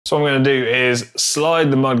So what I'm going to do is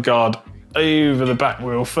slide the mudguard over the back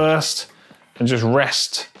wheel first and just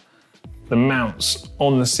rest the mounts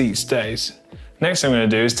on the seat stays. Next thing I'm going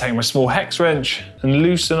to do is take my small hex wrench and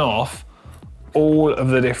loosen off all of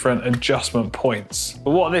the different adjustment points.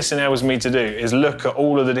 But what this enables me to do is look at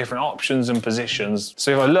all of the different options and positions.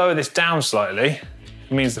 So if I lower this down slightly,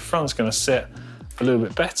 it means the front's going to sit a little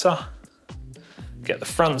bit better. Get the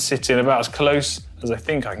front sitting about as close as I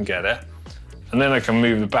think I can get it. And then I can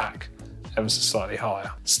move the back ever so slightly higher.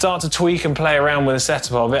 Start to tweak and play around with the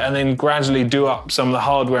setup of it and then gradually do up some of the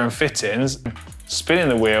hardware and fittings, spinning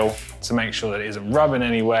the wheel to make sure that it isn't rubbing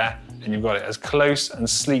anywhere and you've got it as close and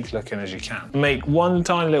sleek looking as you can. Make one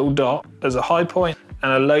tiny little dot as a high point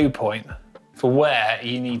and a low point for where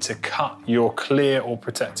you need to cut your clear or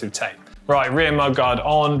protective tape. Right, rear mudguard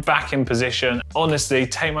on, back in position. Honestly,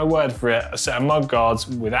 take my word for it, a set of mudguards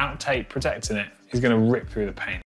without tape protecting it is going to rip through the paint.